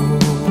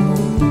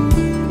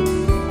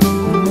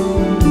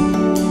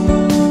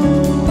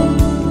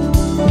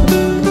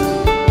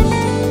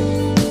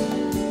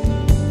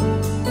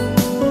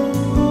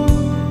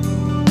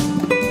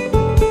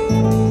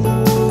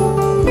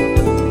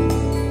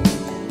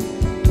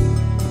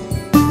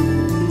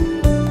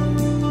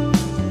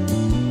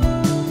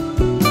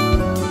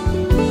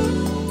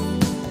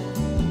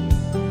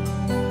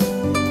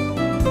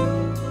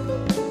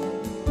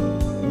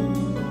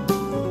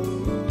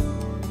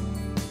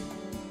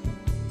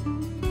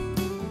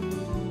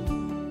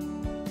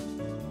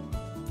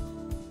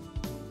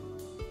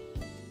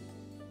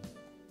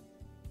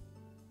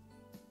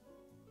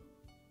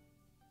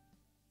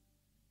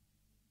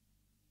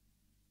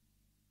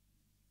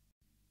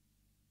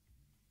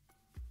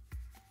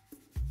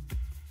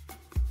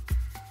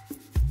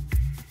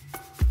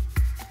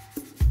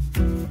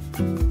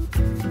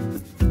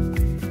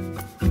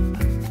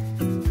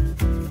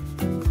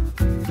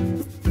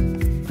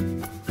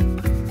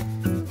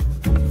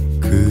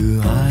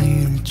 그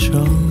아이를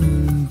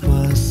처음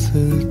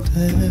봤을 때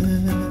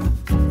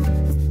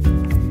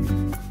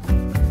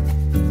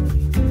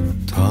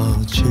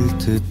터질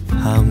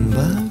듯한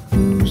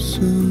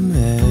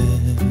박웃음에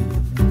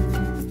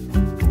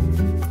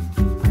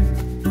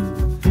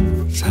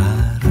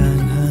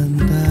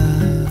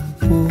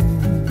사랑한다고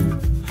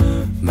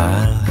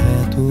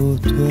말해도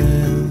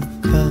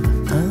될까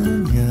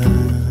아냐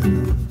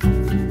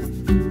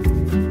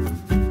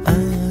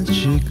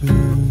아직은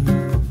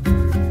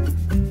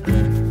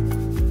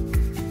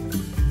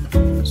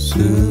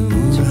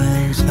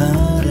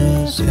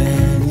 21살의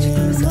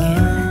생일날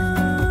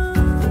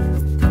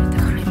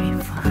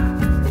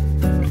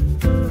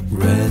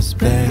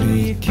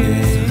레스베리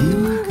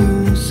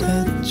케이크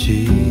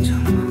샀지.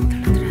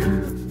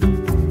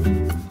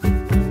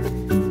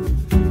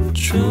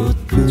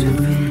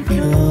 촛불을 켜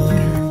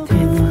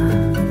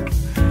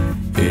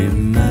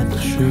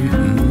입맞춤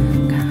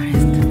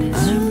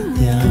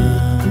아냐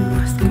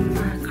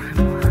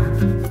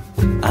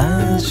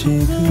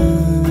아직은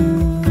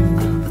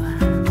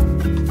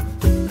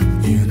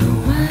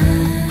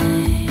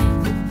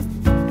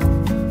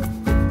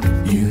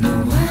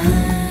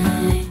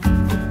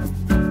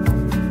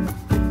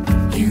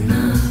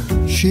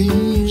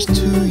She's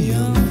too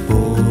young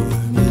for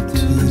me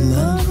to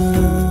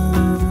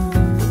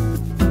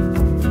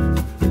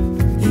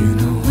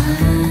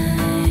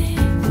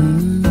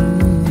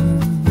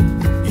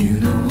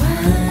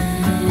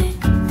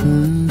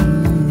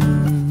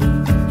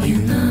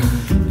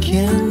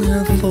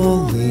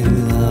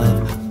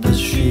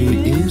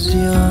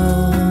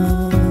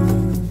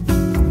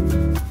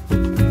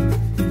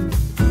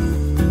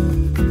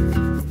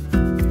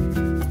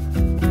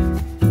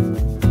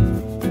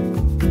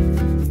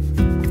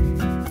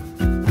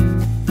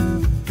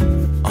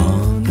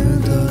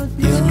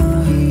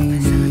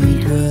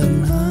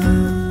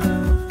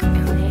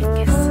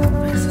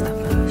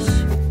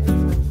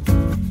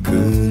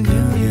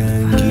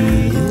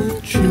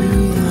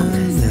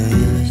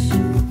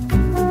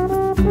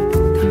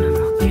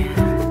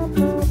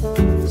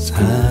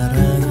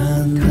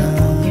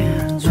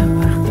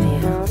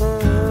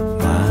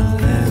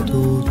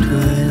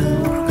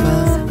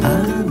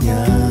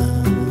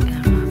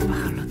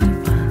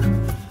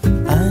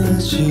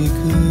지금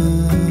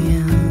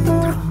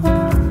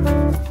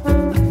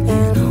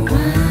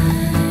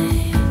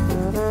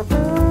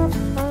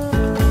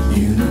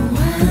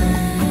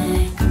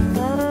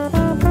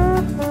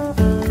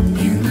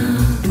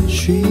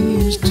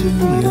She's too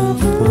young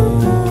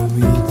for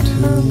me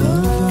to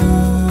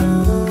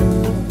love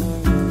her.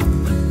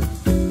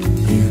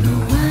 You know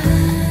why?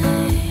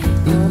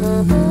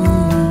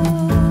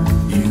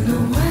 You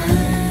know why?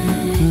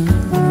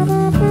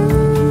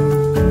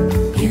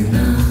 You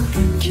know,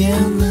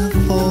 cannot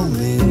fall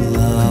in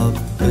love,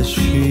 but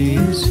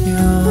she's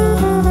young.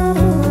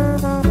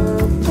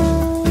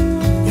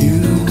 You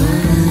know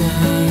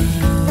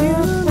why?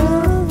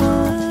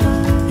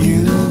 You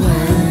know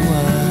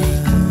why?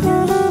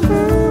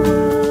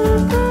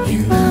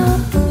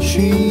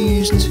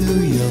 She's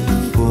too young